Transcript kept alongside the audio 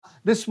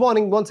This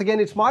morning, once again,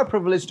 it's my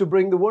privilege to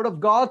bring the Word of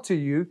God to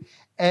you.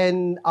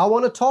 And I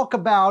want to talk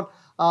about,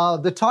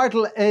 the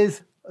title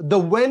is The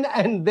When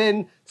and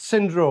Then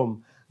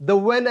Syndrome. The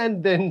when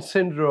and then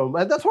syndrome.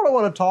 And that's what I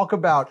want to talk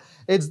about.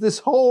 It's this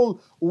whole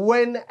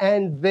when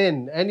and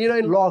then. And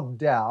in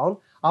lockdown,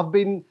 I've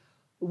been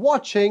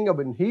watching, I've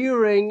been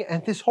hearing,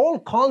 and this whole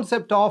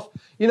concept of,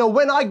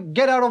 when I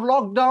get out of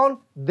lockdown,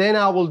 then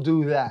I will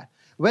do that.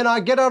 When I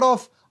get out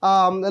of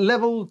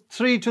level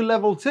 3 to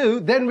level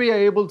 2, then we are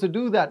able to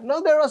do that. Now,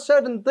 there are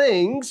certain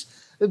things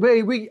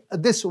where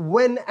this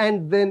when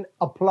and then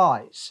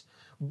applies.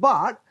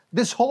 But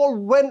this whole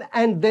when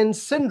and then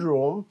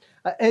syndrome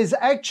is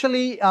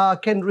actually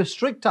can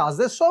restrict us.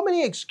 There's so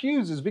many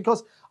excuses,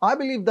 because I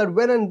believe that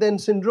when and then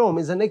syndrome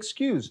is an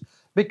excuse.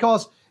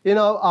 Because,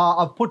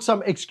 I've put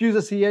some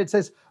excuses here. It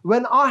says,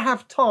 when I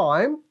have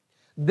time,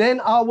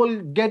 then I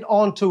will get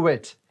onto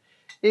it.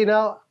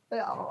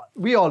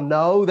 We all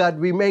know that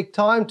we make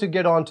time to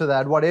get onto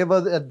that,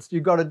 whatever that you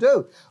got to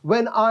do.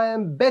 When I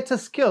am better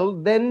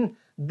skilled, then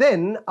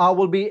I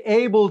will be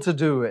able to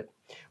do it.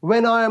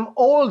 When I am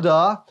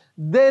older,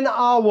 then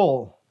I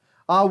will.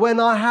 When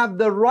I have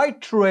the right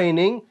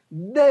training,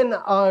 then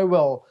I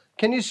will.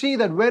 Can you see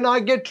that? When I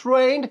get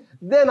trained,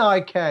 then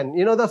I can.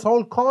 That's the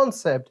whole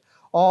concept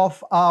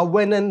of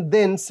when and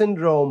then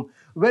syndrome.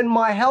 When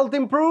my health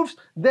improves,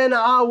 then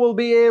I will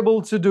be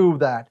able to do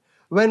that.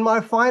 When my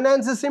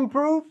finances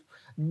improve,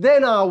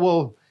 then I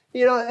will.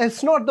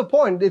 It's not the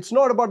point. It's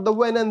not about the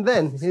when and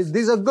then.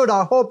 These are good.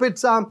 I hope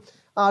it's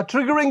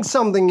triggering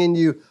something in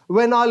you.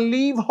 When I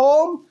leave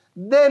home,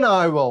 then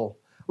I will.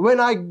 When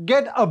I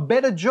get a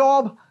better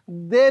job,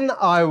 then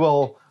I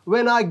will.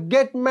 When I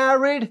get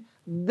married,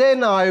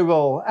 then I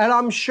will. And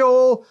I'm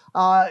sure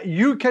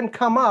you can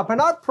come up.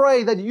 And I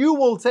pray that you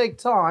will take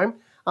time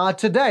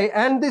today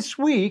and this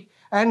week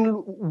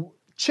and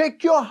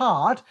check your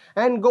heart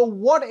and go,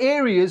 what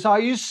areas are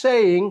you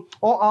saying,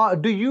 or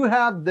do you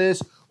have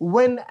this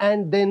when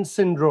and then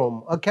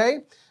syndrome?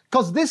 Okay?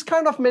 Because this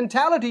kind of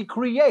mentality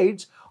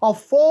creates a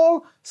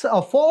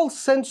false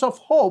sense of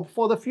hope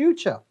for the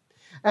future.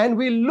 And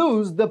we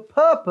lose the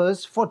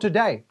purpose for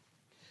today.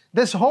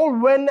 This whole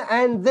when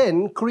and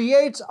then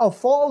creates a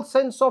false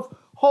sense of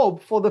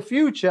hope for the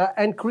future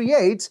and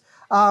creates,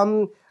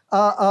 or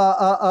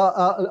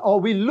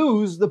we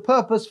lose the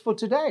purpose for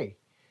today.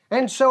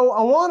 And so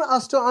I want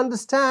us to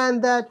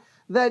understand that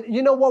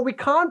we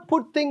can't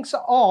put things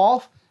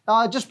off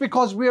just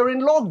because we're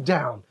in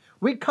lockdown.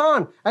 We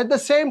can't. At the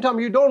same time,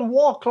 you don't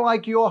walk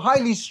like you're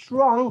highly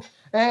strung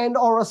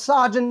or a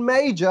sergeant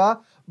major,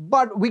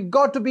 but we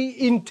got to be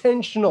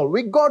intentional.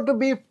 We got to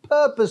be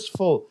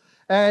purposeful.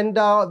 And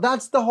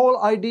that's the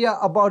whole idea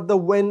about the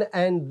when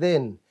and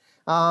then.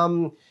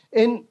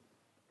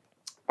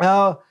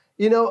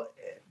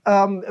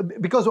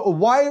 Because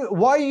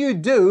why you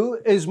do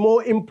is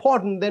more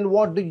important than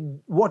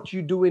what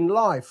you do in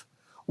life.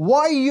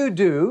 Why you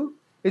do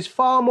is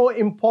far more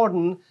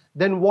important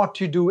than what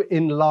you do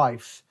in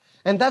life.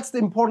 And that's the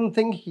important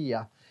thing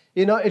here.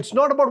 It's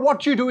not about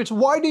what you do, it's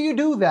why do you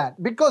do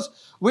that? Because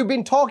we've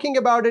been talking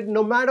about it,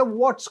 no matter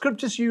what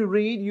scriptures you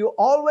read, you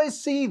always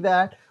see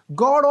that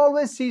God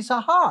always sees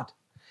a heart.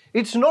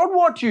 It's not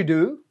what you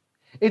do,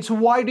 it's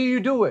why do you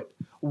do it?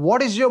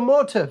 What is your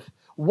motive?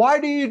 Why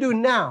do you do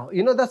now?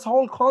 That's the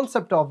whole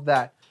concept of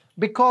that.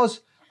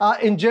 Because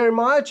in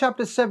Jeremiah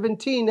chapter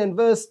 17 and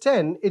verse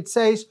 10, it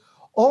says,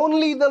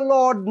 only the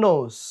Lord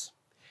knows.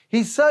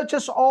 He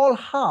searches all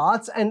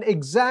hearts and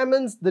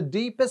examines the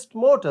deepest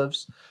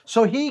motives,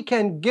 so he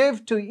can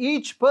give to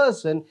each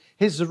person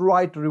his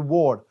right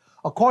reward,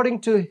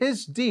 according to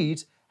his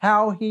deeds,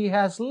 how he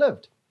has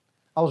lived.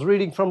 I was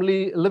reading from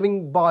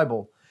Living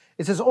Bible.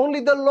 It says, only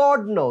the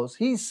Lord knows.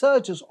 He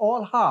searches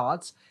all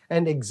hearts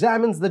and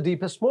examines the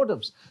deepest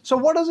motives. So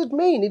what does it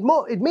mean?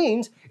 It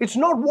means it's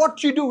not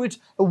what you do, it's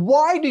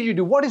why do you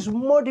do? What is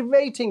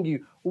motivating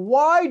you?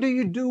 Why do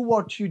you do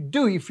what you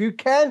do? If you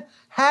can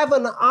have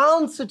an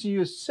answer to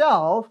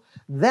yourself,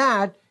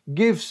 that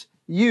gives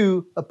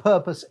you a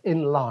purpose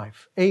in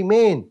life.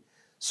 Amen.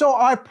 So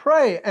I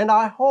pray and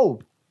I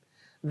hope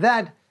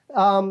that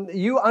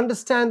you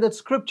understand that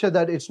scripture,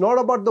 that it's not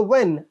about the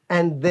when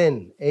and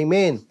then.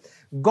 Amen.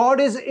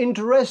 God is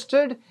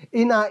interested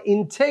in our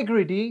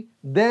integrity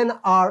than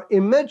our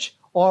image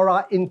or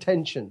our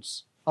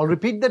intentions. I'll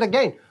repeat that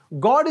again.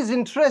 God is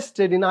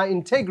interested in our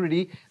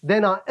integrity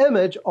than our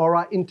image or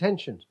our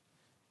intentions.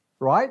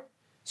 Right?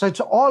 So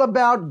it's all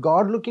about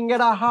God looking at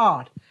our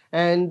heart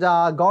and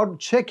God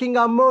checking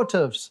our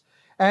motives.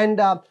 And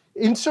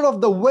instead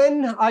of the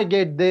when I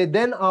get there,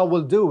 then I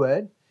will do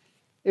it.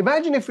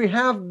 Imagine if we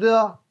have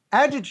the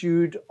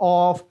attitude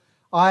of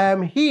I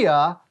am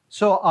here,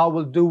 so I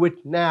will do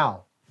it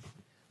now.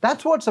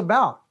 That's what it's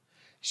about.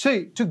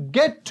 See, to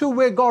get to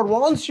where God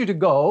wants you to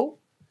go,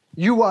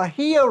 you are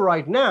here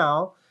right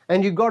now,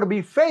 and you got to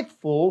be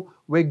faithful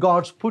where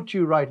God's put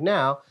you right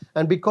now.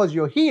 And because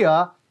you're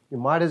here, you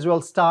might as well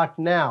start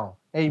now.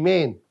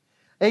 Amen.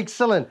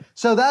 Excellent.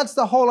 So that's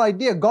the whole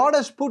idea. God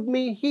has put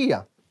me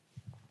here.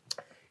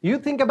 You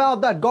think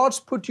about that. God's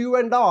put you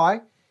and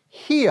I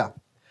here.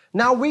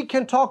 Now we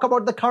can talk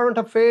about the current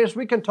affairs,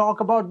 we can talk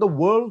about the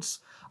world's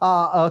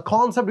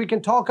concept, we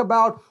can talk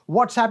about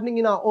what's happening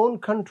in our own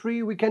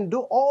country, we can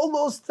do all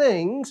those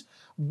things,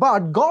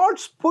 but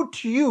God's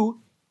put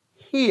you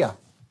here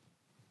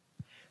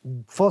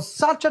for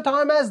such a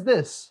time as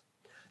this.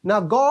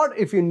 Now God,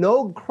 if you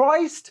know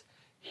Christ,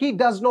 He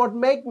does not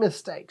make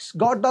mistakes.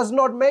 God does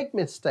not make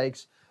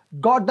mistakes.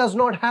 God does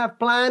not have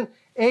plan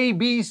A,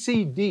 B,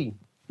 C, D.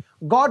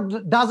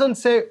 God doesn't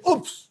say,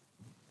 oops.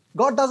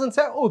 God doesn't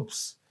say,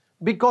 oops,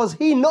 because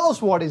He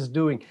knows what He's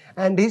doing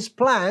and His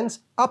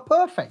plans are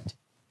perfect.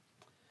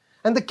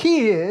 And the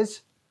key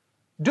is,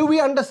 do we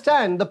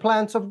understand the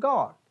plans of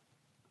God?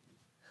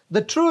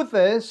 The truth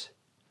is,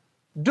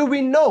 do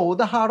we know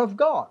the heart of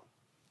God?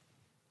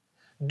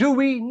 Do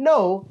we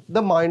know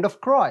the mind of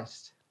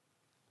Christ?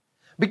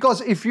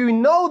 Because if you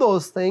know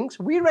those things,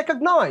 we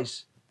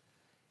recognize,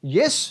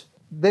 yes,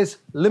 there's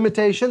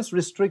limitations,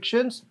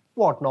 restrictions,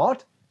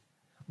 whatnot,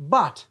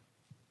 but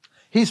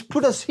He's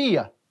put us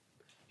here.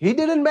 He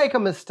didn't make a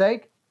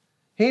mistake.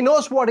 He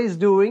knows what He's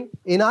doing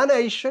in our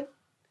nation,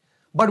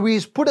 but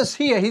He's put us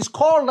here. He's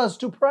called us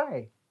to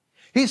pray.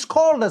 He's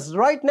called us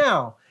right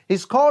now.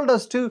 He's called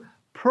us to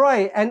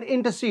pray and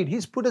intercede.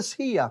 He's put us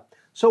here.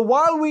 So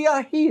while we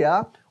are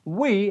here,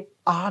 we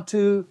are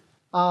to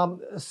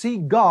see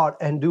God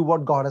and do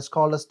what God has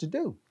called us to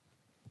do.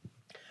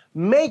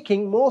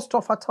 Making most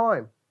of our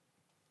time.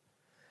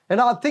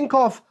 And I think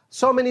of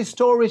so many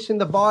stories in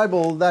the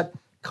Bible that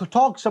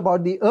talks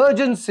about the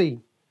urgency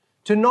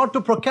to not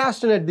to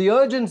procrastinate, the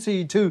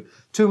urgency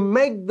to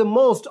make the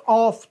most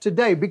of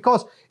today.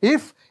 Because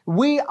if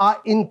we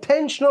are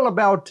intentional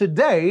about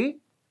today,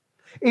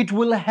 it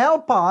will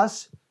help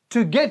us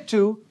to get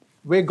to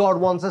where God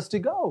wants us to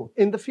go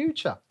in the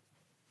future.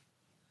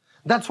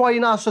 That's why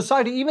in our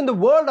society, even the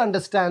world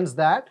understands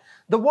that.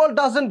 The world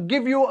doesn't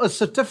give you a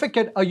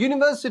certificate, a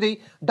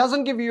university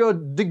doesn't give you a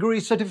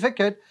degree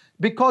certificate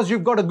because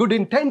you've got a good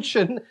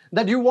intention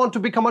that you want to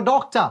become a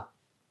doctor.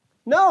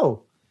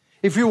 No.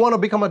 If you want to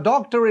become a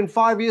doctor in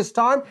 5 years'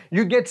 time,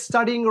 you get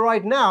studying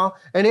right now,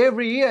 and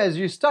every year as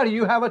you study,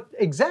 you have an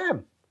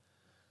exam.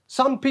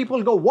 Some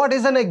people go, what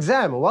is an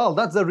exam? Well,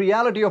 that's the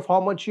reality of how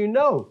much you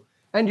know,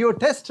 and you're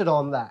tested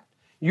on that.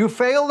 You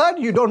fail that,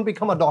 you don't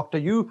become a doctor.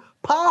 You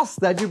pass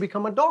that, you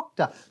become a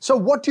doctor. So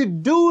what you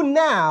do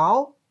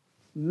now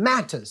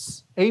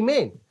matters.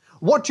 Amen.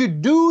 What you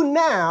do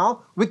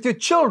now with your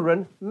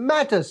children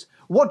matters.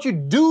 What you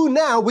do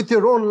now with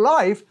your own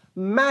life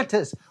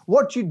matters.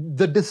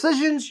 The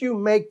decisions you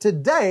make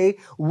today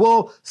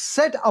will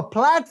set a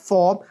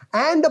platform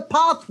and a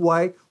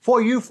pathway for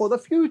you for the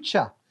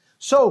future.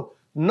 So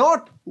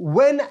not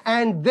when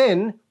and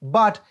then,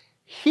 but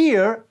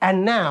here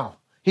and now.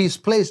 He's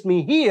placed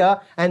me here,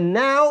 and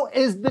now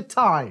is the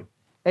time,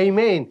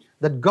 amen,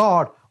 that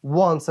God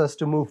wants us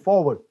to move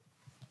forward.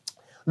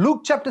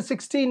 Luke chapter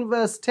 16,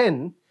 verse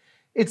 10,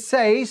 it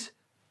says,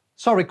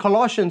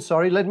 Colossians,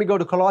 let me go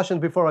to Colossians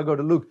before I go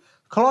to Luke.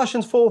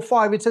 Colossians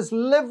 4:5, it says,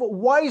 live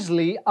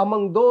wisely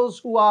among those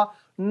who are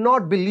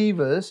not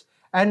believers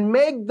and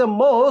make the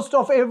most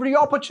of every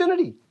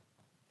opportunity.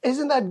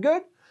 Isn't that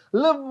good?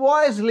 Live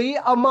wisely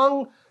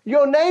among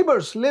your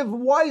neighbors. Live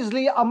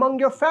wisely among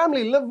your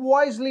family. Live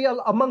wisely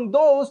among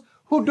those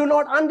who do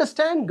not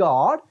understand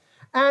God,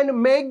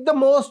 and make the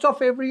most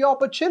of every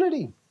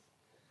opportunity.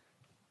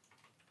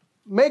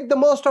 Make the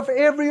most of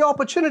every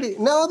opportunity.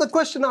 Now the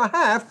question I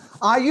have,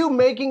 are you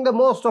making the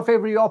most of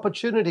every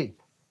opportunity?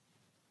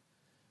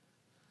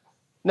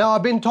 Now,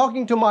 I've been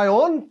talking to my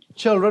own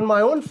children,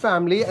 my own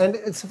family, and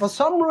it's for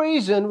some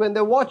reason when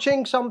they're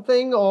watching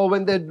something or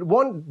when they're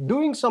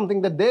doing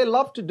something that they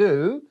love to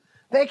do,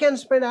 they can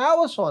spend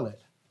hours on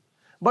it.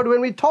 But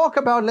when we talk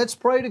about let's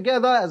pray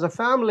together as a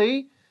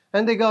family,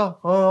 and they go,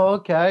 oh,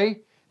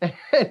 okay.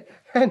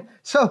 And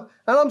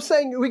I'm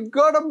saying we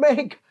got to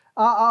make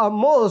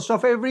most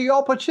of every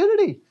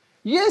opportunity.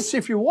 Yes,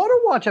 if you want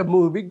to watch a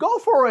movie, go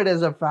for it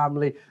as a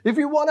family. If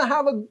you want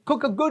to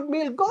cook a good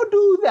meal, go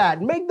do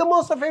that. Make the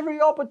most of every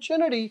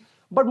opportunity.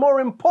 But more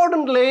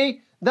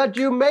importantly, that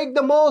you make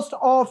the most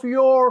of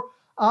your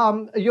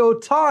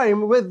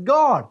time with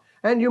God.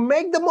 And you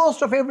make the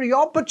most of every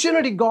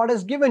opportunity God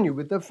has given you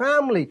with the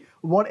family,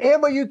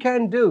 whatever you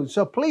can do.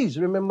 So please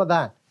remember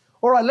that.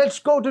 All right, let's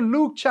go to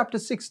Luke chapter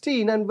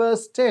 16 and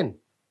verse 10.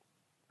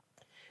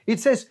 It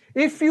says,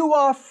 if you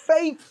are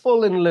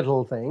faithful in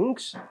little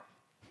things,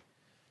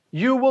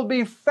 you will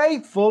be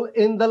faithful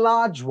in the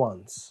large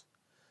ones.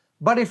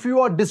 But if you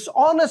are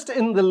dishonest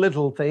in the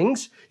little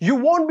things, you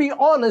won't be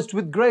honest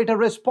with greater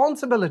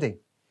responsibility.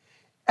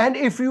 And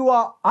if you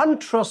are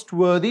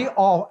untrustworthy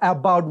or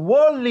about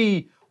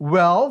worldly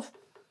wealth,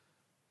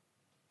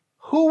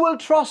 who will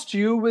trust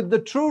you with the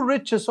true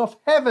riches of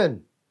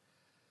heaven?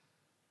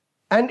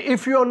 And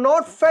if you're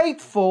not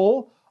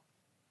faithful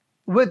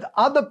with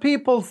other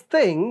people's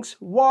things,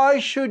 why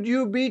should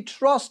you be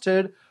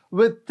trusted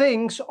with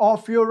things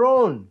of your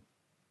own?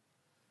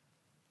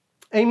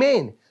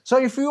 Amen. So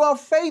if you are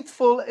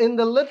faithful in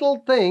the little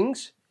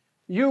things,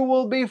 you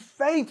will be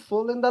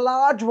faithful in the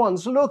large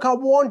ones. Look, I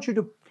want you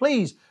to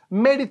please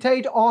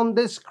meditate on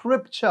this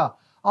scripture.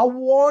 I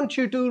want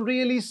you to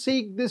really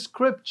seek this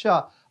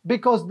scripture,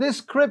 because this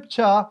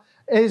scripture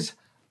is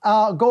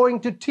going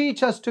to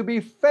teach us to be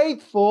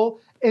faithful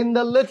in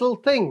the little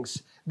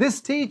things. This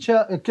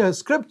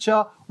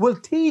scripture will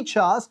teach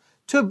us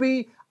to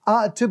be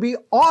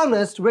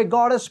honest where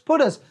God has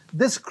put us.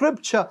 This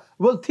scripture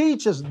will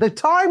teach us the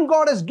time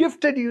God has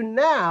gifted you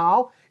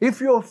now. If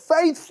you're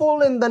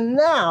faithful in the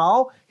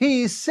now,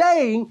 He is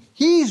saying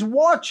He's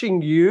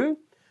watching you.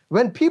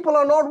 When people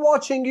are not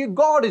watching you,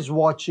 God is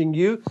watching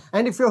you.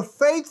 And if you're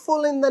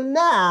faithful in the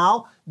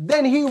now,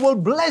 then He will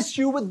bless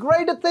you with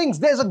greater things.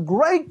 There's a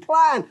great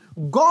plan.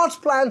 God's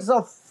plans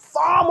are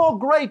far more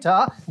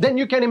greater than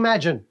you can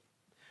imagine.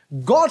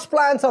 God's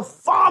plans are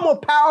far more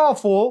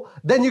powerful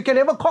than you can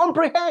ever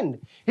comprehend.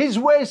 His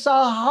ways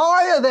are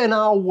higher than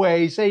our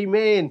ways.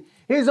 Amen.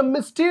 He's a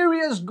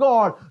mysterious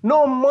God.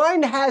 No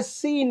mind has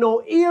seen,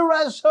 no ear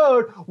has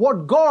heard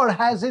what God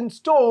has in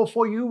store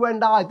for you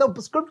and I. The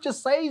scripture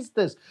says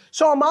this.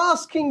 So I'm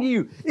asking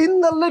you, in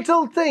the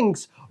little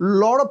things, a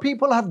lot of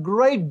people have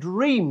great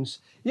dreams.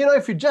 You know,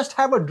 if you just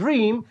have a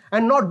dream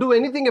and not do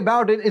anything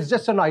about it, it's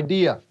just an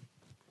idea.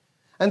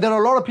 And there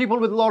are a lot of people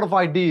with a lot of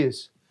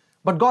ideas.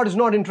 But God is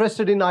not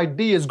interested in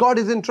ideas. God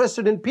is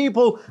interested in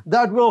people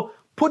that will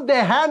put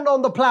their hand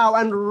on the plow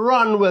and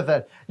run with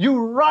it. You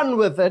run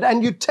with it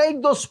and you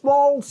take those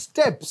small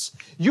steps.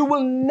 You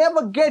will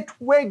never get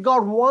where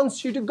God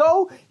wants you to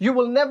go. You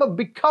will never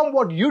become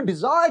what you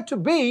desire to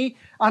be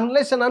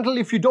unless and until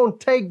if you don't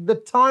take the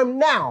time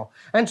now.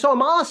 And so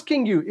I'm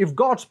asking you, if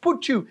God's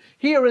put you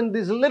here in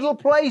these little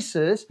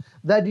places,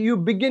 that you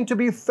begin to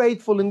be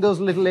faithful in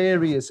those little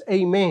areas.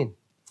 Amen.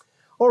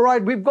 All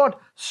right, we've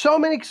got so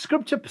many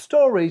scripture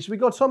stories. We've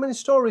got so many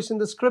stories in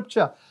the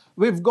scripture.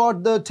 We've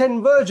got the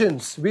 10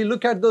 virgins. We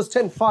look at those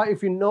 10.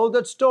 If you know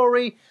that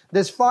story,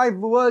 there's 5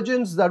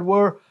 virgins that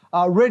were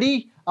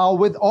ready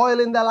with oil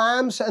in their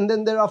lamps. And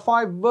then there are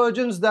 5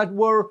 virgins that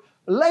were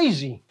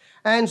lazy.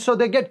 And so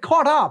they get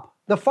caught up.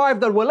 The 5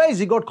 that were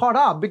lazy got caught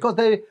up because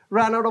they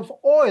ran out of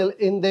oil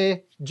in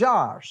their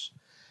jars.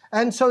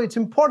 And so it's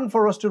important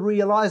for us to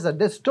realize that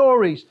there's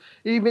stories,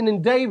 even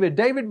in David.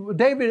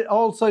 David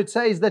also, it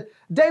says that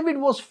David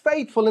was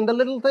faithful in the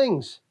little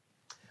things.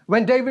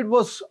 When David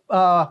was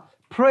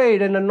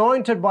prayed and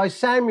anointed by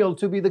Samuel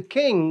to be the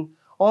king,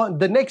 or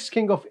the next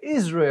king of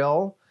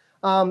Israel,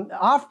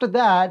 after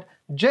that,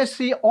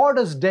 Jesse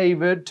orders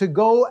David to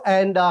go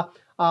and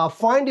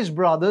find his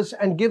brothers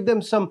and give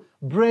them some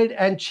bread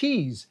and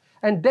cheese.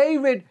 And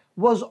David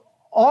was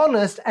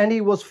honest and he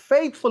was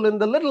faithful in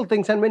the little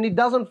things. And when he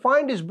doesn't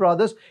find his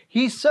brothers,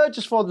 he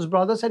searches for his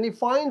brothers and he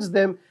finds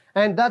them.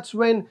 And that's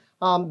when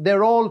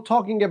they're all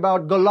talking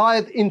about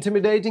Goliath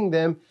intimidating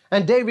them.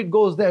 And David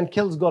goes there and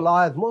kills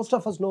Goliath. Most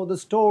of us know the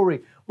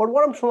story. But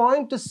what I'm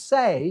trying to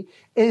say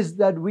is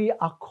that we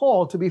are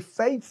called to be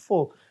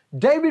faithful.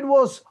 David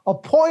was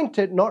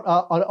appointed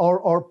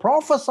or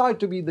prophesied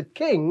to be the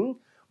king,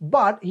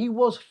 but he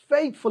was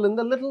faithful in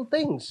the little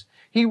things.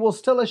 He was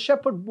still a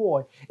shepherd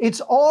boy.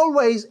 It's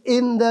always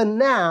in the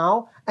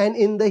now and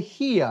in the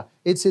here.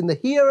 It's in the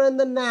here and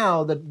the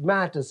now that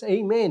matters.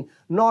 Amen.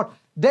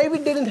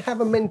 David didn't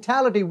have a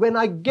mentality, when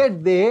I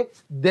get there,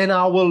 then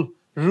I will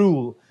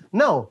rule.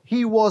 No,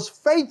 he was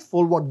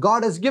faithful what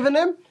God has given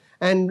him,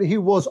 and he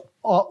was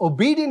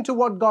obedient to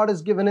what God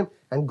has given him,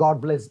 and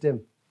God blessed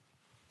him.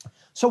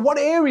 So what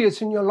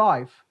areas in your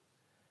life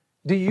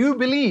do you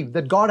believe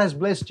that God has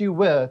blessed you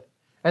with?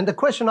 And the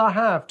question I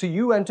have to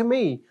you and to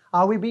me,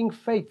 are we being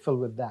faithful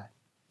with that?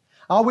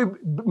 Are we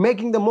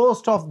making the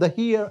most of the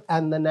here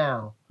and the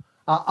now?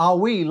 Are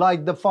we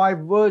like the 5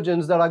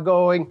 virgins that are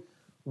going,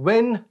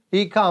 when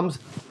he comes,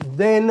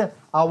 then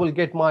I will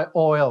get my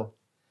oil?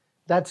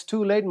 That's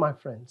too late, my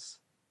friends.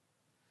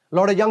 A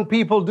lot of young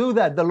people do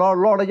that. A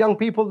lot of young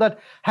people that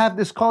have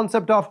this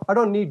concept of, I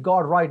don't need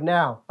God right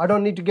now. I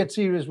don't need to get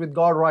serious with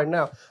God right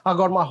now. I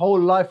got my whole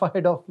life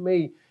ahead of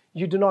me.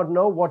 You do not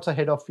know what's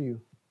ahead of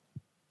you.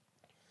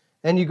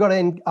 And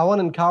I want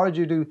to encourage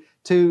you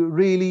to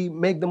really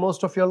make the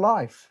most of your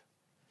life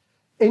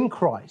in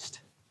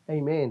Christ.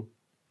 Amen.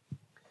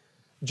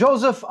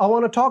 Joseph, I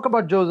want to talk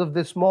about Joseph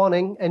this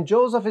morning. And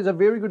Joseph is a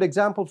very good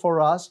example for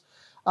us.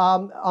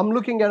 I'm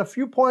looking at a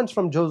few points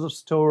from Joseph's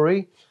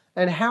story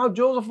and how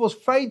Joseph was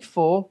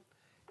faithful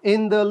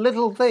in the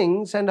little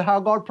things and how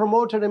God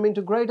promoted him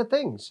into greater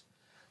things.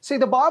 See,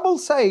 the Bible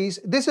says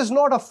this is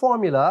not a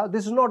formula.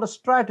 This is not a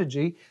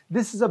strategy.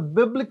 This is a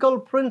biblical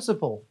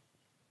principle.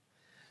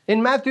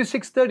 In Matthew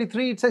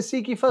 6:33, it says,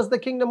 seek ye first the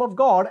kingdom of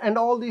God, and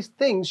all these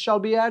things shall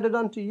be added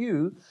unto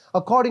you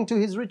according to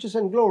his riches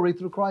and glory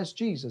through Christ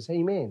Jesus.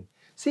 Amen.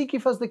 Seek ye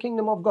first the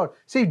kingdom of God.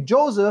 See,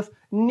 Joseph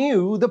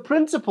knew the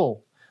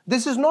principle.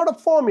 This is not a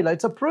formula,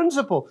 it's a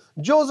principle.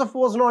 Joseph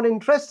was not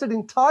interested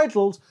in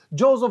titles.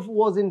 Joseph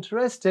was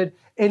interested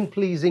in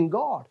pleasing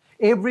God.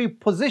 Every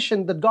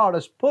position that God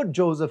has put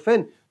Joseph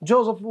in,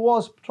 Joseph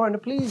was trying to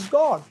please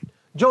God.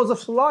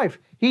 Joseph's life,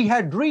 he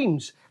had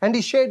dreams, and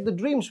he shared the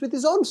dreams with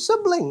his own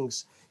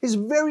siblings, his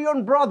very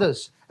own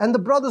brothers. And the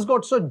brothers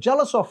got so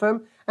jealous of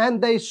him,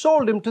 and they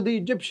sold him to the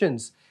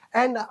Egyptians.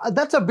 And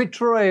that's a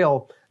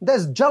betrayal.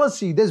 There's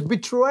jealousy, there's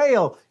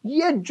betrayal.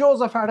 Yet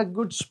Joseph had a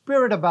good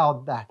spirit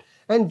about that.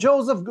 And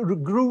Joseph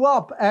grew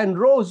up and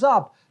rose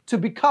up to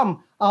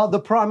become the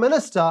prime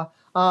minister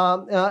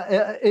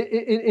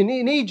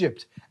in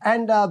Egypt.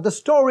 And the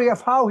story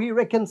of how he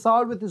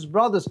reconciled with his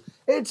brothers,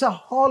 it's a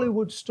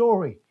Hollywood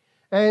story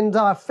and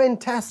a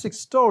fantastic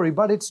story,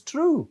 but it's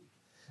true.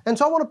 And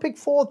so I want to pick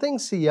 4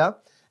 things here.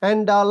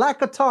 And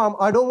lack of time,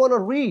 I don't want to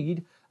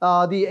read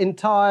the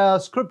entire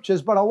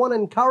scriptures, but I want to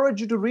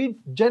encourage you to read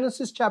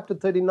Genesis chapter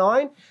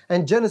 39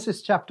 and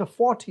Genesis chapter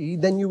 40.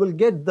 Then you will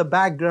get the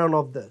background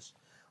of this.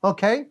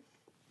 Okay?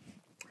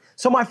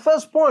 So my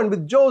first point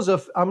with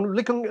Joseph, I'm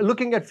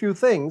looking at a few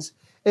things,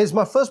 is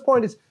my first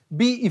point is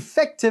be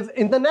effective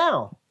in the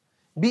now.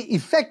 Be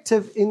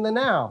effective in the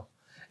now.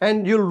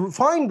 And you'll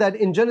find that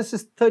in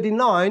Genesis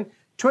 39,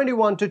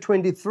 21 to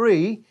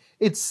 23,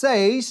 it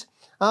says,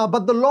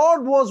 but the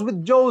Lord was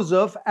with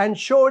Joseph and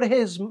showed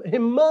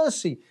him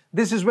mercy.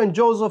 This is when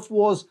Joseph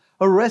was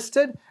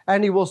arrested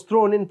and he was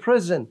thrown in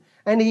prison.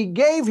 And he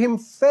gave him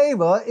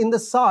favor in the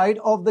sight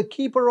of the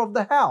keeper of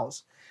the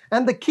house.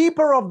 And the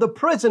keeper of the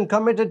prison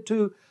committed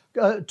to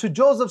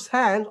Joseph's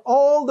hand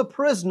all the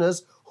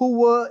prisoners who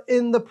were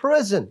in the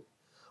prison.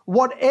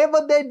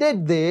 Whatever they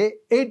did there,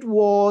 it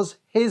was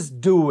his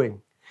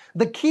doing.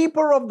 The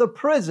keeper of the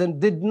prison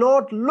did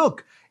not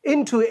look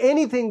into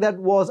anything that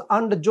was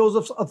under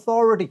Joseph's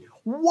authority.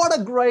 What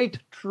a great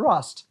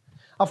trust.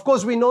 Of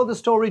course, we know the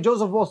story.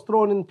 Joseph was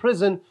thrown in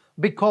prison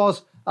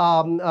because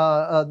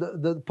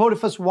the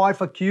Potiphar's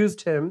wife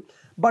accused him.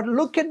 But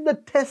look at the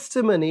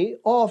testimony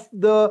of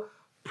the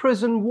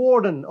prison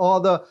warden or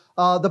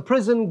the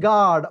prison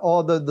guard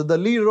or the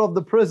leader of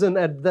the prison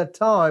at that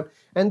time.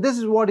 And this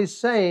is what he's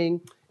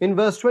saying in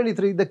verse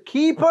 23. The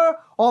keeper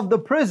of the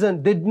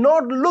prison did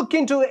not look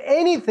into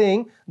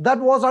anything that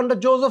was under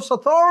Joseph's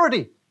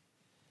authority.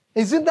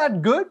 Isn't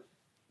that good?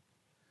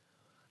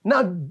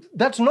 Now,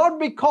 that's not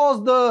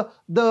because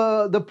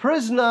the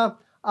prisoner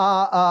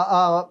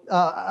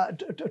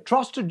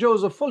trusted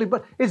Joseph fully,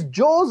 but it's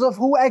Joseph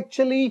who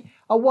actually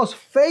was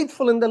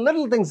faithful in the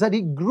little things, that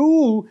he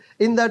grew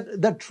in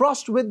that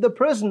trust with the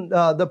prison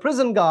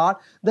guard,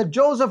 that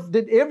Joseph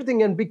did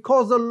everything. And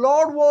because the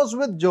Lord was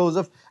with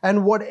Joseph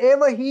and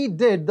whatever he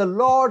did, the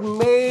Lord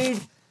made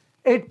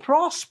it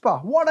prosper.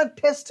 What a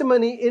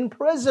testimony in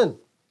prison.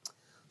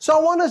 So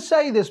I want to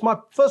say this, my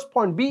first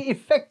point, be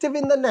effective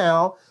in the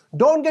now.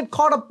 Don't get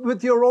caught up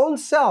with your own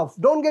self.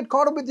 Don't get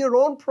caught up with your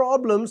own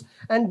problems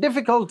and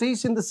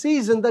difficulties in the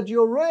season that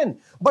you're in.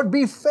 But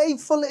be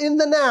faithful in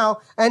the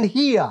now and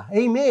here.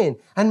 Amen.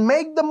 And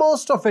make the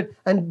most of it.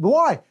 And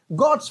why?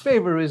 God's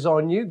favor is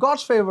on you.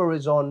 God's favor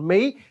is on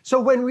me. So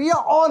when we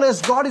are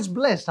honest, God is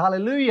blessed.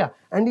 Hallelujah.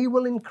 And He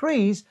will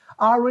increase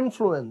our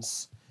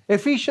influence.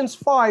 Ephesians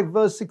 5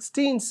 verse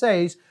 16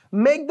 says,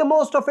 make the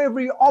most of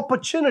every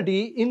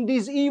opportunity in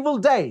these evil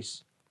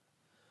days.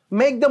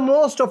 Make the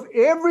most of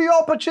every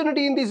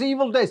opportunity in these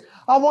evil days.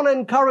 I want to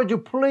encourage you,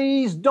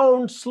 please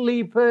don't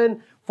sleep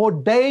in for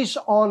days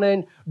on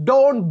end.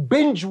 Don't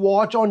binge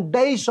watch on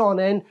days on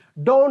end.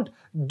 Don't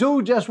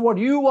do just what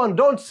you want.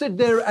 Don't sit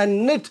there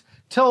and knit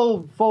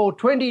till for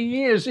 20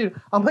 years.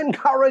 I'm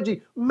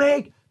encouraging,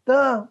 make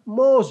the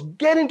most.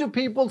 Get into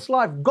people's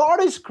life.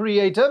 God is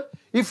creative.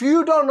 If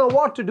you don't know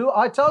what to do,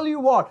 I tell you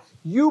what,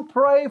 you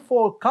pray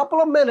for a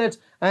couple of minutes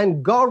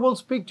and God will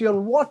speak to you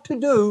on what to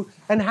do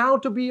and how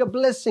to be a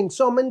blessing.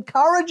 So I'm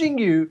encouraging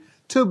you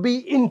to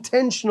be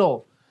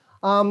intentional.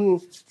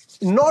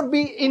 Not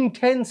be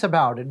intense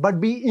about it, but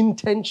be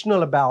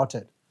intentional about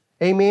it.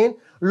 Amen.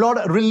 Lord,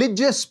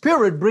 religious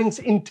spirit brings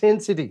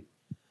intensity,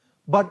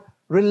 but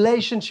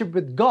relationship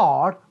with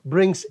God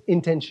brings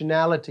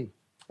intentionality.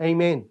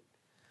 Amen.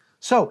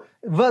 So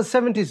verse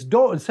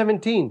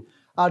 17,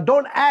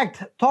 don't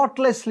act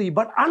thoughtlessly,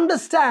 but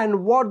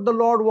understand what the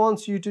Lord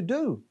wants you to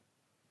do.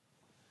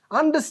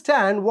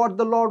 Understand what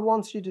the Lord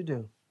wants you to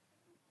do.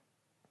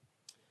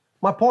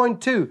 My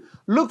point 2,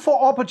 look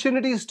for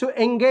opportunities to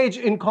engage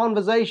in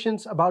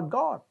conversations about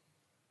God.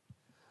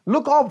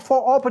 Look up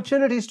for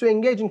opportunities to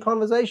engage in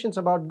conversations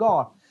about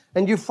God.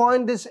 And you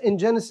find this in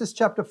Genesis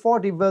chapter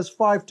 40, verse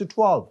 5 to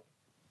 12.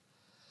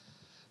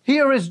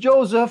 Here is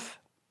Joseph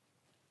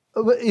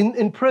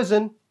in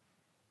prison,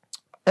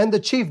 and the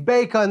chief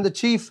baker and the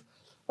chief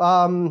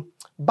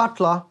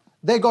butler,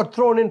 they got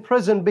thrown in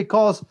prison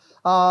because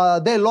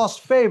they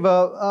lost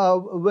favor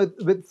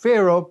with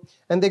Pharaoh,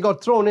 and they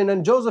got thrown in,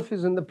 and Joseph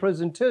is in the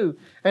prison too.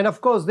 And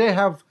of course they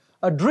have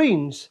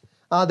dreams.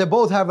 They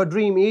both have a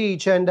dream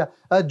each, and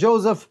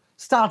Joseph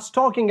starts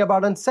talking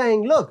about and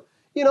saying, look,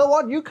 you know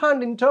what, you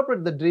can't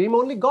interpret the dream,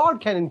 only God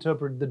can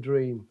interpret the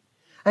dream.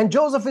 And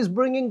Joseph is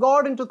bringing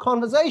God into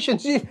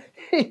conversations.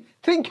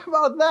 Think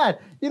about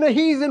that.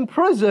 He's in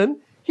prison.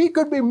 He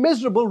could be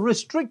miserable,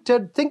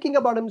 restricted, thinking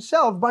about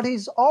himself, but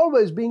he's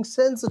always being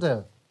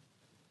sensitive.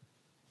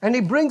 And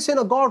he brings in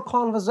a God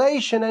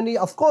conversation, and he,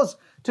 of course,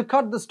 to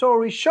cut the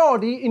story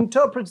short, he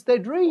interprets their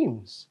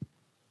dreams.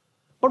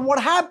 But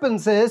what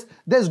happens is,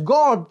 there's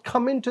God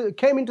came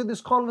into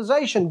this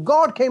conversation.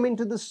 God came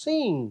into the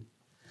scene.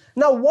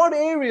 Now, what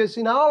areas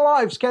in our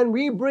lives can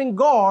we bring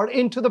God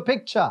into the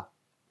picture?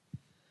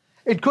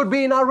 It could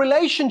be in our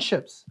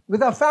relationships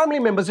with our family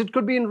members. It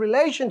could be in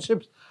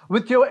relationships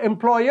with your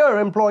employer,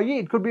 employee.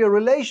 It could be a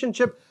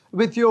relationship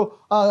with your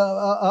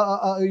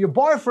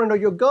boyfriend or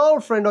your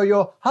girlfriend or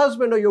your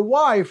husband or your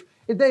wife.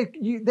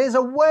 There's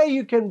a way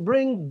you can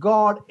bring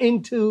God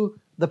into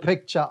the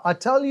picture. I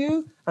tell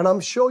you, and I'm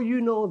sure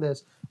you know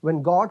this,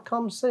 when God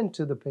comes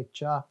into the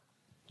picture,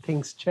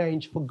 things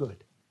change for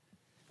good.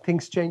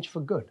 Things change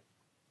for good.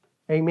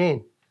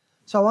 Amen.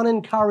 So I want to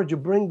encourage you,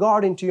 bring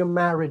God into your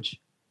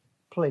marriage,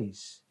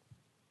 please.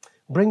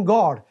 Bring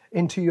God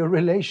into your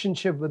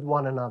relationship with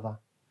one another.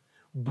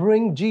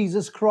 Bring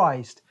Jesus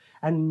Christ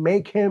and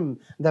make Him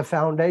the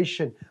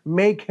foundation.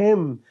 Make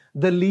Him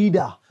the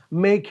leader.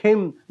 Make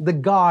Him the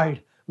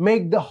guide.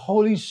 Make the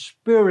Holy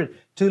Spirit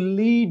to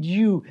lead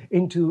you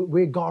into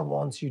where God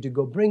wants you to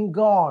go. Bring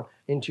God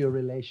into your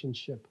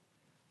relationship.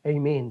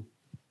 Amen.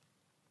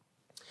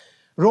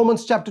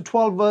 Romans chapter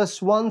 12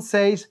 verse 1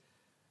 says,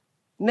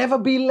 never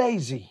be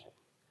lazy,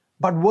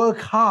 but work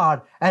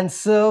hard and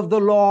serve the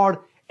Lord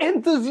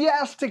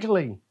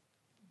enthusiastically.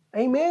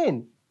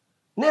 Amen.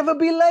 Never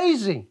be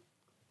lazy,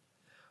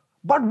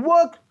 but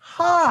work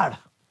hard,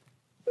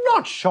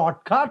 not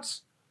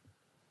shortcuts.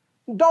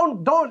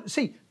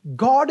 See,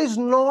 God is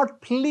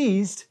not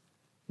pleased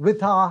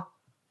with our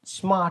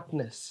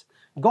smartness.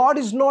 God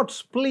is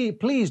not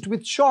pleased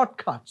with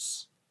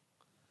shortcuts.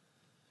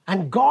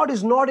 And God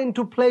is not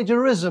into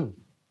plagiarism.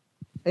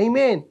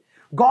 Amen.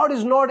 God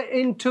is not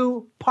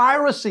into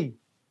piracy.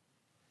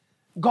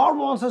 God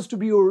wants us to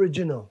be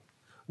original.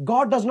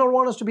 God does not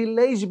want us to be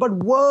lazy, but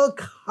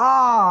work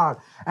hard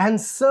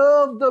and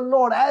serve the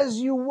Lord. As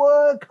you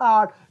work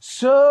hard,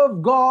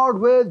 serve God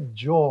with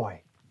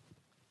joy.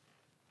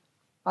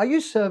 Are you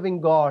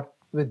serving God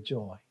with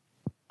joy?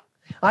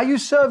 Are you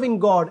serving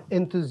God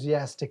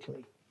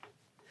enthusiastically?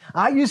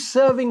 Are you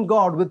serving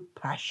God with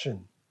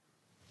passion?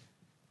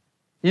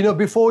 You know,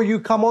 before you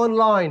come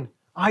online,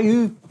 are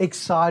you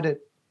excited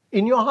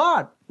in your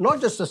heart?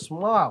 Not just a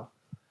smile.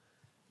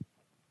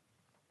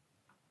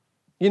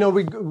 You know,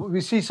 we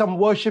see some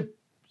worship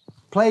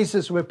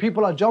places where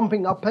people are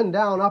jumping up and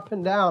down, up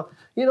and down.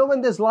 You know,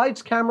 when there's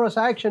lights, cameras,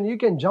 action, you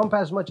can jump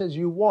as much as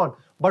you want.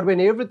 But when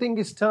everything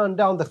is turned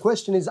down, the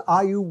question is,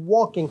 are you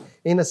walking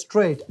in a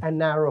straight and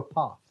narrow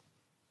path?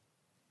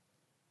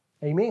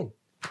 Amen.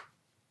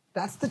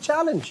 That's the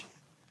challenge.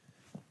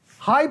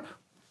 Hype,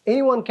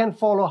 anyone can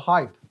follow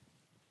hype.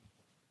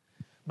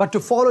 But to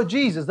follow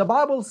Jesus, the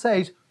Bible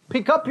says,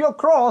 pick up your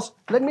cross.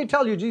 Let me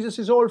tell you, Jesus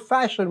is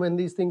old-fashioned when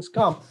these things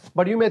come.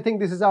 But you may think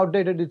this is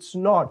outdated. It's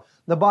not.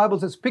 The Bible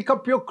says, pick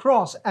up your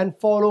cross and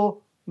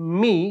follow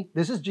me.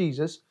 This is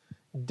Jesus,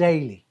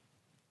 daily.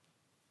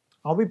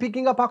 Are we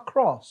picking up our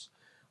cross?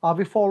 Are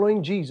we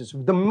following Jesus?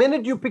 The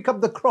minute you pick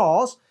up the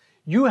cross,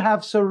 you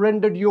have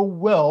surrendered your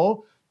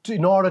will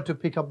in order to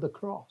pick up the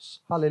cross.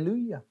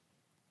 Hallelujah.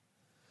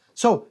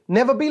 So,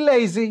 never be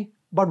lazy,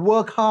 but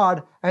work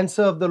hard and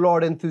serve the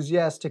Lord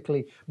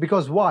enthusiastically.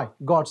 Because why?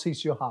 God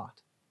sees your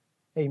heart.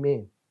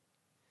 Amen.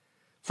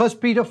 1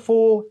 Peter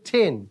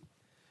 4:10.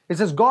 It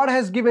says, God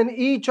has given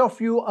each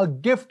of you a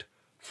gift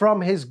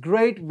from His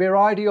great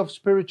variety of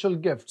spiritual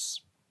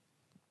gifts.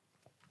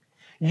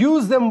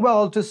 Use them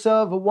well to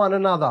serve one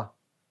another.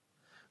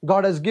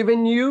 God has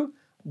given you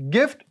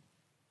gift,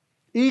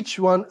 each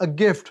one a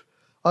gift,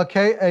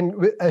 okay,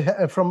 and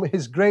from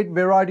His great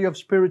variety of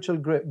spiritual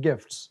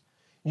gifts.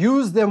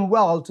 Use them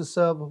well to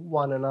serve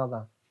one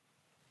another.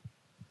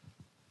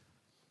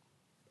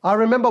 I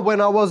remember when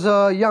I was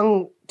a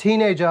young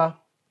teenager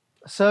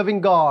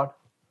serving God,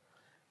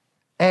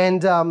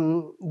 and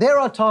there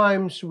are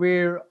times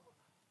where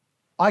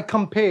I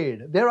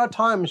compared. There are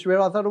times where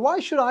I thought,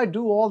 why should I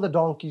do all the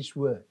donkey's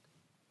work?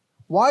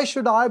 Why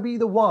should I be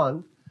the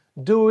one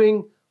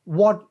doing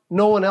what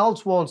no one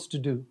else wants to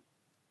do?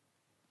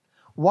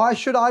 Why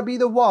should I be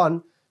the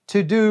one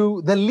to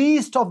do the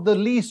least of the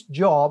least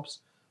jobs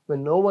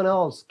when no one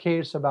else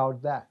cares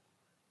about that?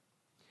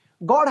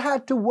 God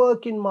had to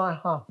work in my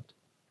heart.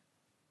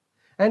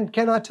 And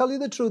can I tell you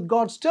the truth?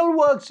 God still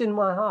works in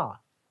my heart.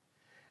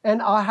 And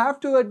I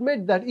have to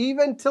admit that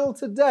even till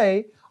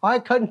today, I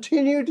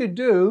continue to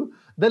do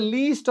the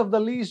least of the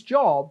least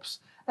jobs.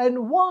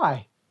 And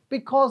why?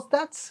 Because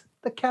that's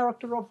the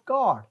character of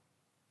God.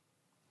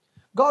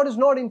 God is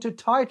not into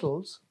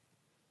titles.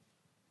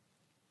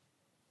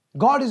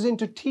 God is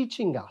into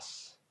teaching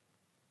us.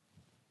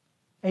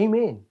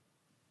 Amen.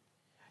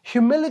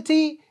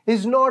 Humility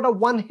is not a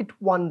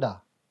one-hit wonder.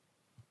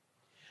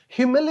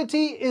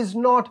 Humility is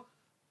not,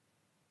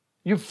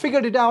 you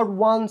figured it out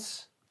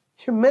once.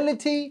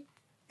 Humility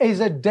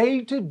is a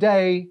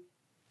day-to-day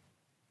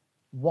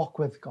walk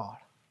with God.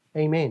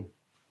 Amen.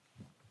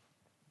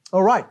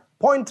 All right,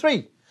 point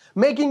 3,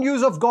 making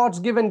use of God's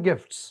given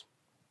gifts.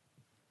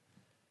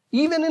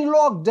 Even in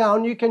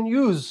lockdown, you can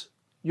use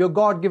your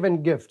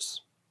God-given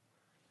gifts.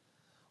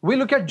 We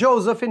look at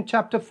Joseph in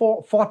chapter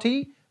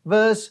 40,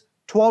 verse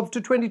 12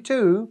 to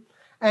 22,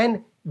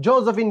 and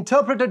Joseph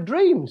interpreted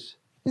dreams.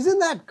 Isn't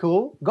that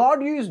cool?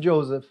 God used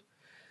Joseph.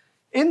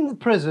 in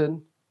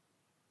prison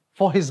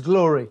for his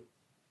glory.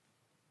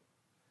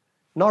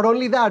 Not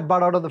only that,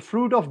 but out of the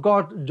fruit of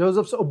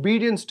Joseph's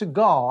obedience to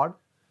God,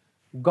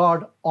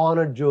 God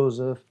honored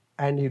Joseph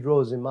and he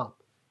rose him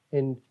up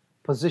in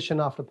position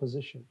after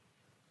position.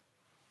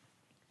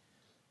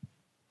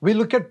 We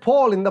look at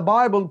Paul in the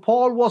Bible.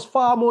 Paul was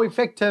far more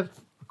effective,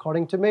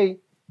 according to me,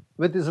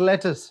 with his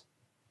letters.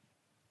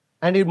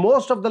 And in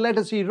most of the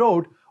letters he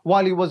wrote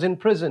while he was in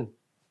prison.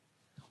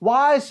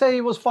 Why I say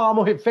he was far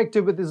more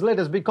effective with his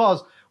letters?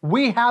 Because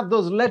we have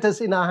those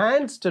letters in our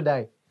hands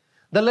today.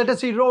 The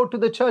letters he wrote to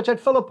the church at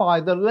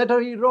Philippi, the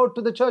letter he wrote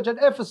to the church at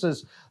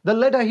Ephesus, the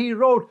letter he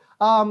wrote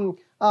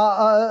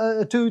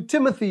to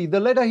Timothy, the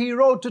letter he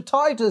wrote to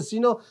Titus.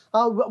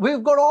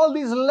 We've got all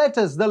these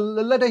letters. The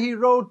letter he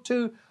wrote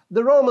to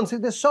the Romans.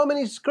 There's so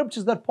many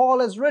scriptures that Paul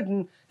has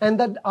written and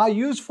that are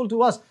useful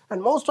to us.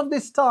 And most of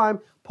this time,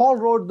 Paul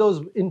wrote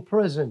those in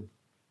prison.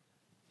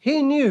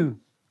 He knew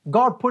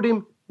God put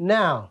him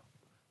now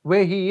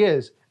where he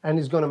is and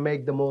he's going to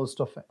make the most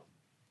of it.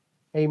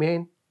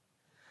 Amen.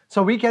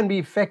 So we can be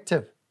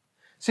effective.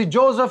 See,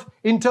 Joseph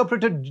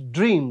interpreted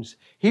dreams.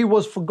 He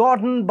was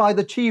forgotten by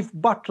the chief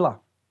butler.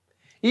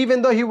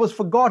 Even though he was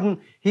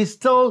forgotten, he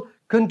still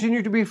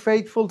continued to be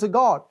faithful to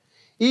God.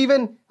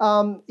 Even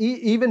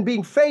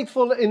being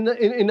faithful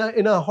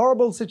in a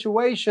horrible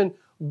situation,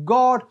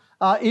 God,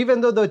 even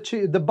though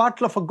the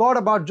butler forgot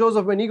about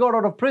Joseph when he got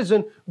out of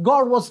prison,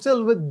 God was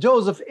still with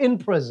Joseph in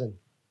prison.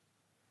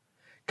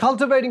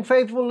 Cultivating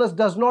faithfulness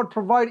does not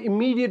provide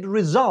immediate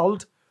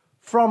result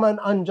from an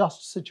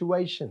unjust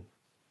situation.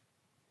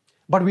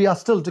 But we are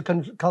still to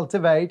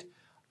cultivate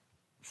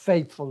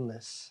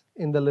faithfulness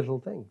in the little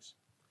things.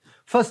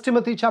 1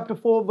 Timothy chapter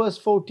 4 verse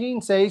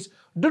 14 says,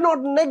 do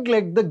not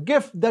neglect the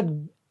gift that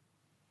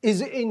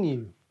is in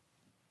you.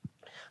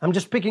 I'm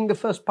just picking the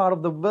first part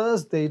of the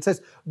verse there. It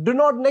says, do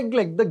not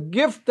neglect the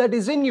gift that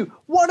is in you.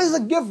 What is the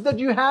gift that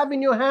you have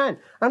in your hand?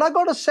 And I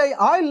got to say,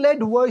 I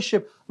led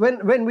worship.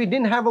 When we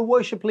didn't have a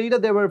worship leader,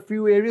 there were a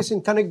few areas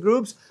in connect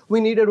groups. We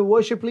needed a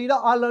worship leader.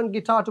 I learned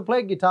guitar to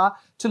play guitar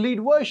to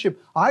lead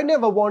worship. I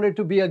never wanted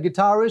to be a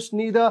guitarist,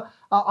 neither.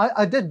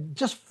 I did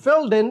just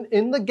filled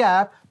in the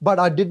gap, but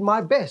I did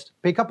my best.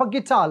 Pick up a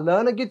guitar,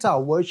 learn a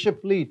guitar,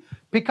 worship lead.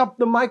 Pick up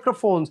the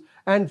microphones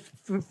and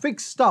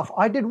fix stuff.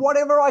 I did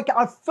whatever I can.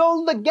 I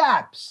filled the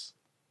gaps.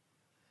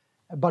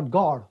 But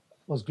God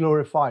was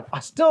glorified.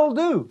 I still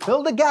do.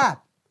 Fill the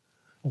gap.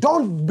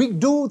 Don't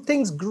do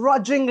things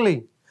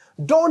grudgingly.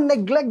 Don't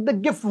neglect the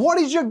gift. What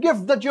is your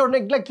gift that you're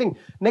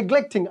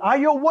neglecting? Are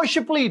you a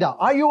worship leader?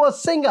 Are you a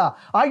singer?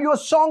 Are you a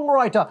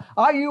songwriter?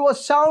 Are you a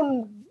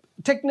sound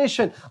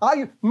technician?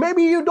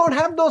 Maybe you don't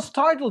have those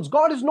titles.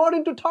 God is not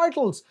into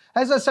titles.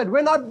 As I said,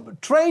 when I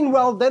train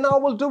well, then I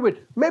will do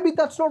it. Maybe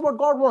that's not what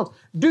God wants.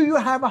 Do you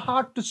have a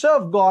heart to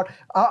serve God?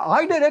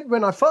 I did it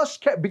when I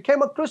first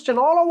became a Christian.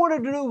 All I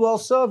wanted to do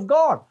was serve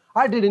God.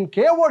 I didn't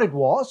care what it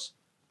was.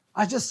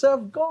 I just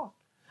served God.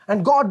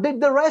 And God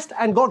did the rest,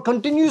 and God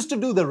continues to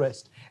do the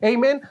rest.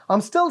 Amen.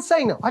 I'm still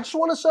saying, I just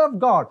want to serve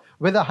God,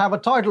 whether I have a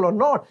title or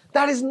not.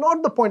 That is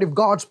not the point. If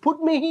God's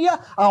put me here,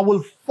 I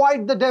will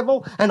fight the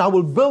devil and I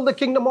will build the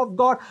kingdom of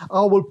God.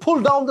 I will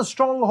pull down the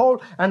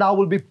stronghold and I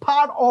will be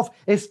part of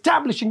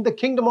establishing the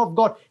kingdom of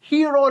God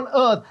here on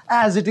earth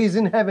as it is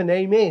in heaven.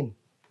 Amen.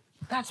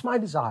 That's my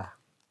desire.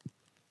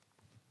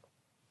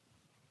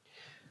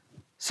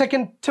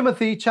 2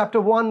 Timothy chapter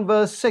 1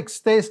 verse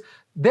 6 says,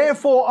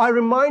 therefore I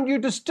remind you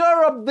to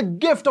stir up the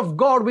gift of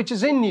God which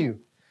is in you.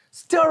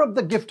 Stir up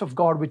the gift of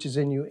God which is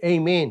in you.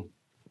 Amen.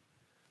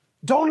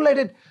 Don't let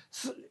it,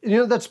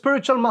 that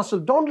spiritual muscle,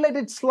 don't let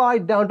it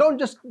slide down. Don't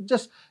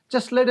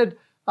just let it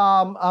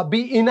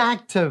be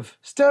inactive.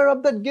 Stir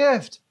up that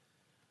gift.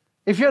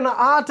 If you're an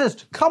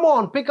artist, come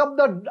on, pick up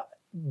the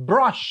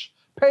brush,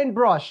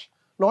 paintbrush,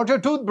 not your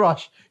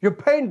toothbrush, your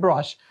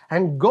paintbrush,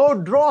 and go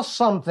draw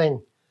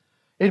something.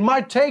 It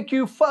might take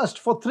you first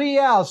for 3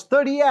 hours,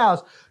 30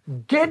 hours.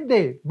 Get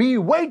there.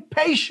 Wait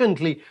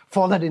patiently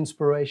for that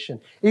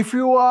inspiration. If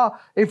you are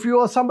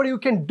somebody who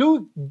can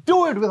do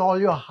it with all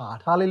your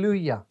heart.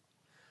 Hallelujah.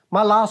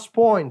 My last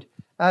point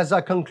as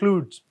I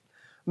conclude.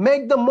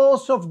 Make the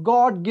most of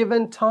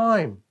God-given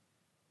time.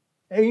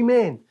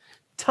 Amen.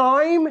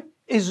 Time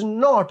is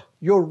not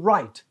your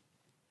right.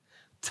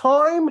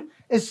 Time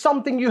is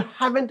something you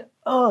haven't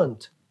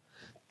earned.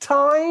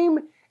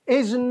 Time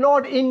is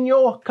not in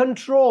your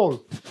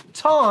control.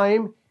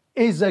 Time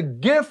is a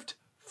gift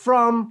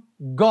from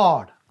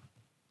God.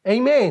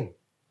 Amen.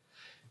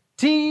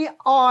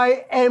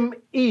 Time,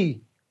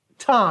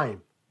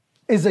 time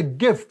is a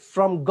gift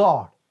from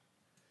God.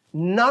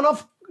 None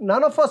of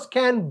us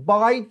can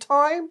buy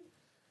time.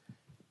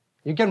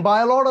 You can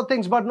buy a lot of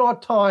things, but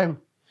not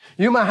time.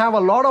 You may have a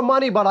lot of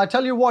money, but I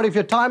tell you what, if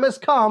your time has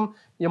come,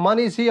 your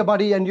money is here,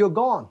 buddy, and you're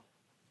gone.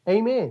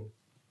 Amen.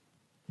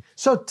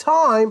 So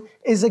time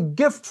is a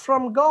gift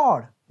from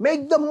God.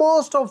 Make the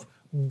most of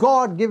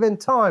God-given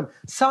time.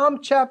 Psalm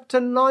chapter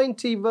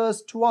 90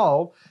 verse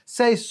 12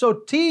 says, so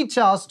teach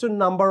us to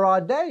number our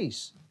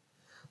days,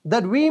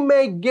 that we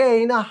may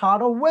gain a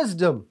heart of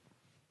wisdom.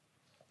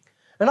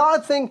 And I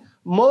think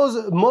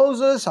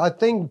Moses, I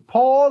think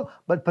Paul,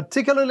 but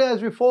particularly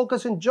as we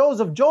focus in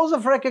Joseph,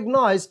 Joseph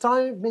recognized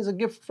time is a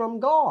gift from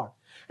God.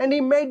 And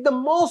he made the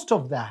most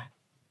of that.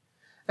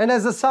 And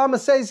as the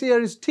psalmist says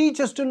here, is teach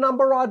us to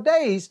number our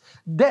days.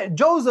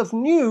 Joseph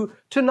knew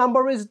to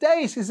number his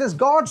days. He says,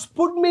 God's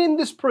put me in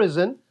this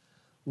prison,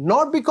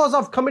 not because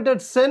I've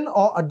committed sin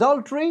or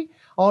adultery,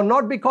 or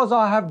not because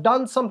I have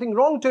done something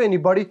wrong to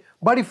anybody,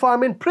 but if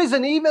I'm in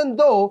prison, even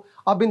though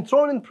I've been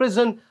thrown in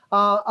prison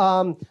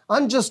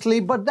unjustly,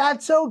 but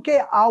that's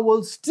okay. I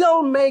will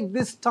still make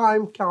this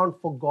time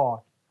count for God.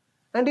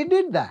 And he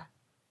did that.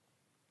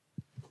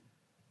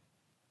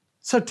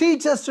 So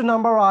teach us to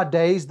number our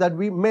days that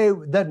we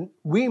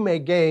may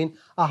gain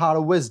a heart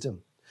of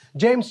wisdom.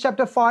 James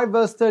chapter 5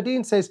 verse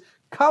 13 says,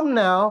 come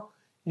now,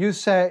 you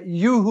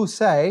who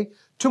say,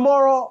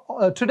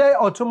 today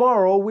or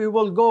tomorrow we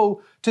will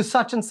go to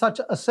such and such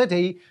a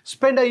city,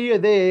 spend a year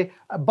there,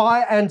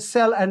 buy and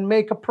sell and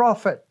make a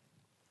profit.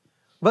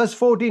 Verse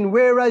 14,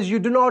 whereas you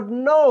do not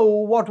know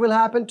what will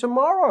happen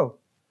tomorrow.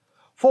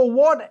 For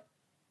what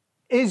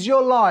is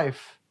your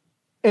life?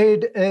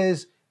 It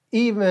is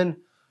even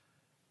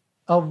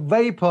a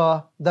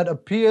vapor that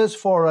appears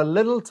for a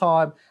little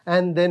time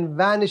and then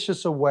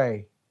vanishes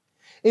away.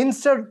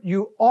 Instead,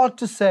 you ought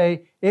to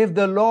say, if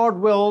the Lord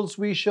wills,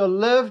 we shall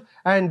live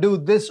and do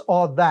this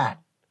or that.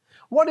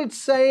 What it's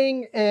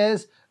saying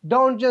is,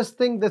 don't just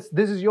think that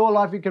this is your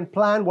life. You can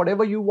plan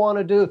whatever you want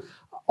to do.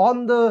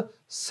 On the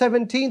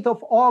 17th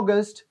of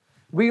August,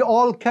 we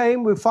all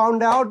came, we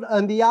found out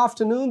in the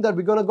afternoon that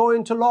we're going to go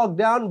into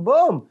lockdown.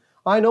 Boom.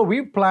 I know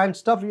we've planned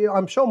stuff.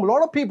 I'm sure a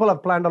lot of people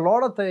have planned a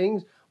lot of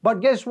things.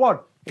 But guess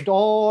what? It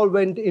all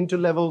went into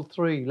level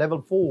 3,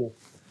 level 4.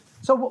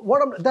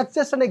 So that's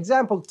just an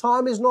example.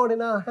 Time is not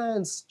in our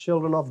hands,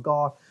 children of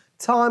God.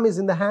 Time is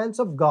in the hands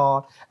of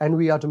God, and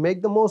we are to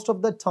make the most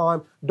of the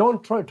time.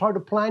 Don't try to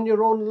plan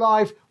your own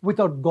life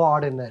without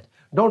God in it.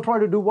 Don't try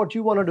to do what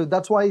you want to do.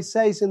 That's why he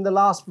says in the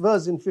last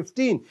verse in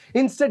 15,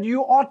 instead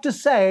you ought to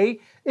say,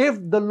 if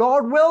the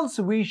Lord wills,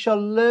 we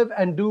shall live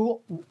and do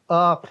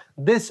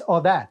this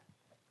or that.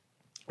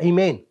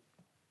 Amen.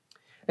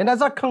 And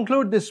as I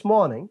conclude this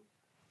morning,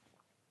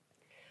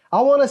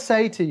 I want to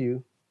say to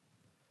you,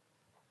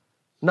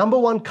 number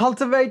one,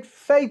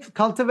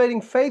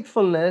 cultivating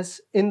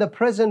faithfulness in the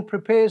present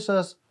prepares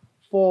us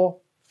for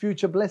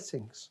future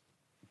blessings.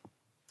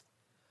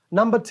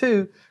 Number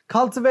two,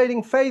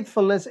 cultivating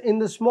faithfulness in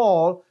the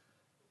small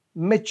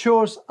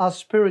matures us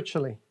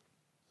spiritually.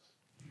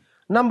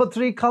 Number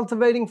three,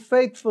 cultivating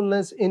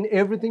faithfulness in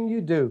everything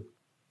you do.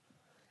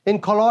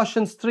 In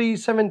Colossians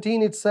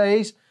 3:17 it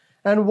says,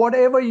 and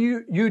whatever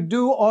you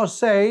do or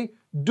say,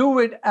 do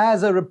it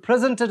as a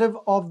representative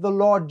of the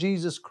Lord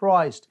Jesus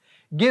Christ.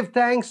 Give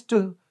thanks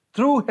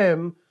through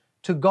him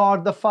to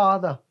God the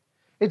Father.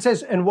 It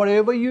says, and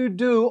whatever you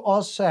do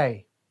or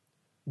say,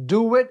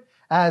 do it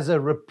as a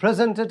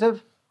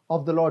representative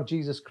of the Lord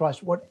Jesus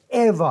Christ.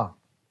 Whatever.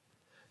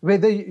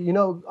 Whether,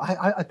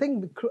 I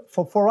think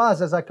for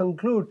us, as I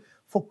conclude,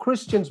 for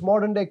Christians,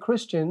 modern day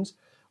Christians,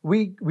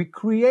 we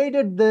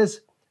created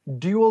this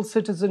dual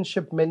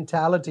citizenship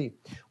mentality.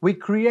 We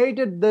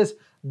created this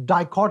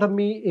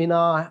dichotomy in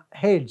our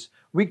heads.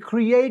 We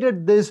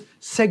created these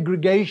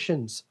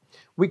segregations.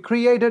 We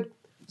created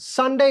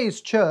Sunday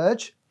is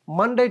church,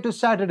 Monday to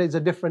Saturday is a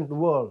different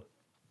world.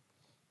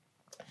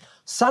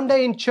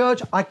 Sunday in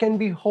church, I can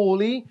be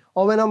holy,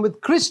 or when I'm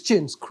with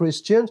Christians,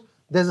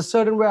 there's a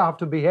certain way I have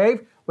to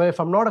behave, where if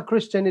I'm not a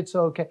Christian, it's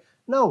okay.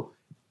 No,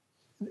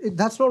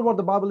 that's not what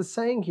the Bible is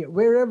saying here.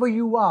 Wherever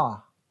you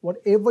are,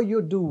 whatever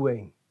you're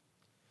doing,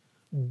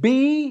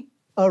 be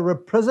a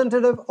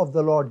representative of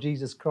the Lord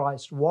Jesus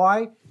Christ.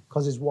 Why?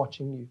 Because he's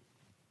watching you.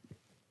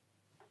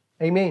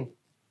 Amen.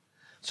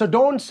 So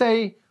don't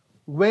say,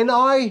 when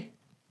I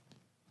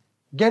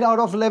get out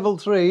of level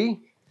 3,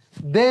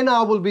 then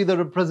I will be the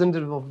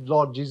representative of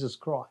Lord Jesus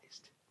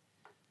Christ.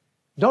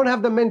 Don't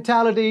have the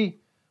mentality,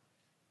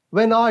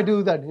 when I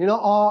do that,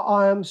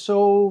 I am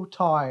so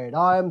tired.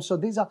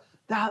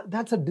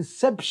 That's a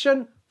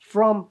deception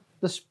from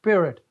the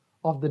spirit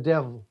of the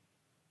devil.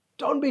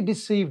 Don't be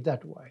deceived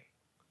that way.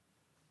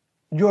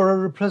 You're a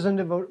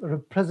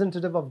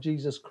representative of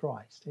Jesus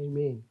Christ.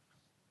 Amen.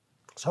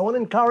 So I want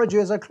to encourage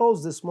you as I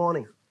close this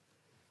morning.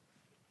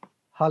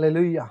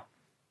 Hallelujah.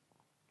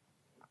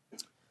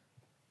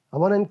 I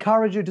want to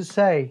encourage you to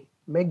say,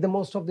 make the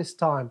most of this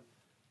time.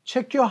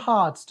 Check your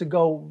hearts to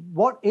go,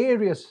 what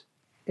areas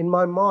in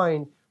my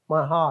mind,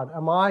 my heart,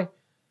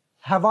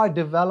 have I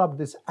developed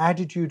this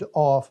attitude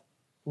of,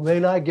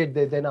 when I get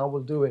there, then I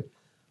will do it.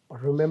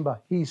 But remember,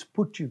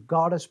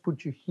 God has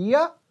put you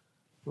here,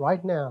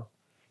 right now,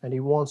 and he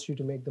wants you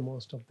to make the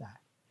most of that.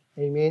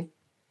 Amen.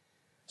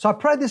 So I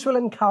pray this will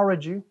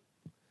encourage you.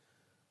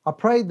 I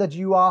pray that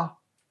you are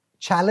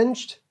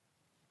challenged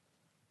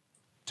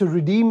to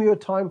redeem your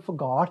time for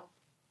God.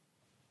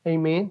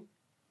 Amen.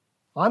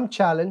 I'm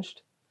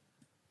challenged,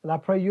 and I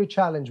pray you're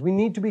challenged. We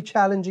need to be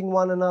challenging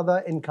one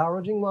another,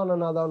 encouraging one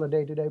another on a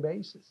day-to-day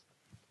basis.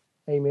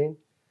 Amen.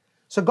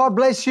 So God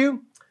bless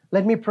you.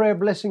 Let me pray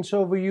blessings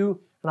over you,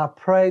 and I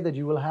pray that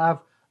you will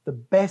have the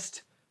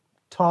best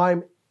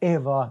time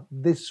ever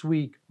this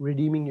week,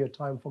 redeeming your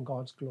time for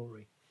God's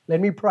glory. Let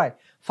me pray.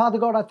 Father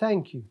God, I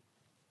thank you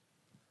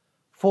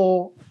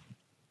for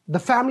the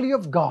family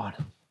of God,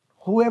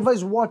 whoever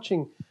is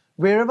watching,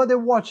 wherever they're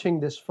watching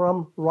this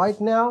from right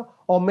now,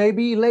 or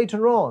maybe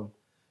later on,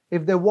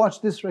 if they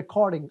watch this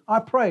recording, I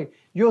pray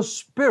your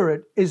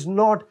spirit is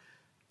not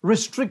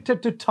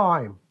restricted to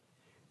time.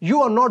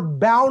 You are not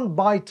bound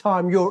by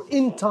time. You're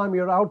in time,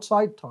 you're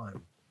outside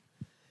time.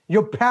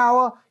 Your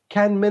power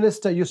can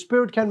minister, your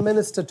spirit can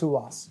minister to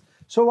us.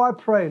 So I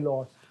pray,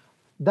 Lord,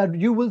 that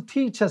you will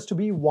teach us to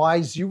be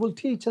wise. You will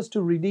teach us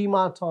to redeem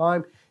our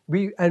time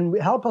and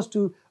help us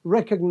to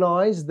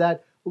recognize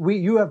that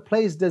you have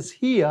placed us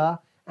here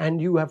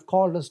and you have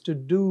called us to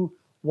do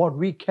what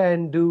we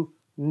can do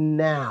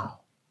now.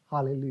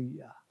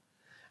 Hallelujah.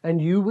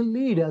 And you will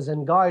lead us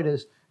and guide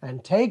us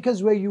and take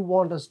us where you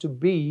want us to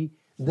be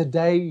the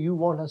day you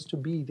want us to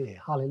be there.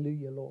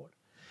 Hallelujah, Lord.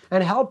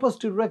 And help us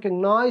to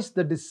recognize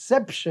the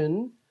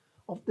deception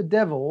of the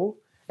devil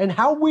and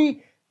how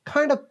we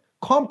kind of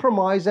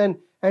compromise and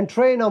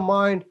train our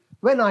mind,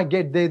 when I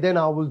get there, then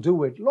I will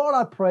do it. Lord,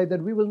 I pray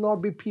that we will not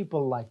be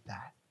people like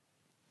that.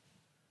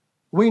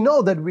 We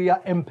know that we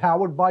are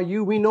empowered by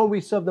you. We know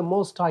we serve the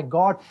Most High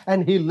God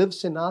and He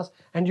lives in us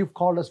and you've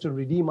called us to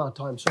redeem our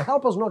time. So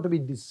help us not to be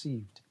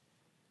deceived,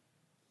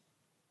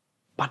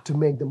 but to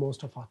make the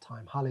most of our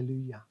time.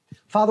 Hallelujah.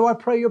 Father, I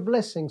pray your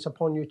blessings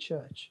upon your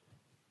church.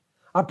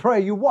 I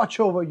pray you watch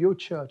over your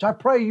church. I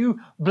pray you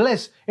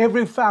bless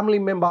every family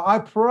member. I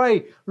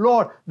pray,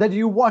 Lord, that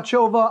you watch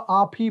over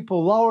our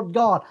people. Lord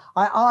God,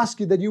 I ask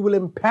you that you will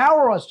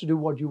empower us to do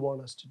what you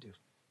want us to do.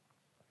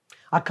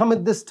 I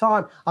commit this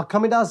time. I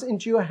commit us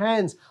into your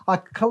hands.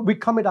 We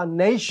commit our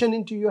nation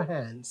into your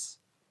hands.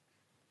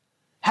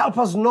 Help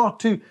us not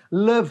to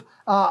live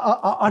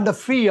under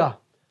fear,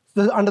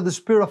 under the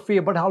spirit of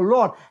fear, but our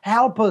Lord,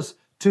 help us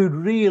to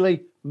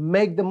really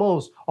make the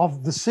most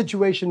of the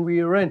situation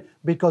we are in,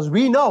 because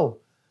we know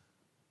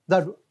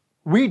that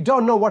we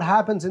don't know what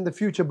happens in the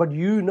future, but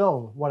you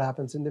know what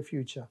happens in the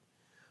future.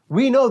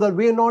 We know that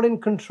we are not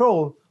in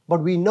control,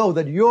 but we know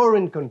that you're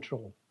in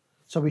control.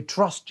 So we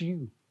trust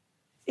you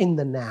in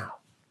the now.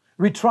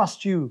 We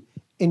trust you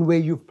in where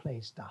you've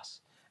placed us.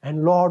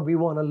 And Lord, we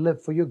want to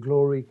live for your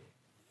glory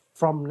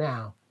from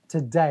now,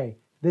 today,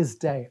 this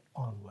day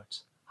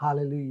onwards.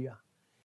 Hallelujah.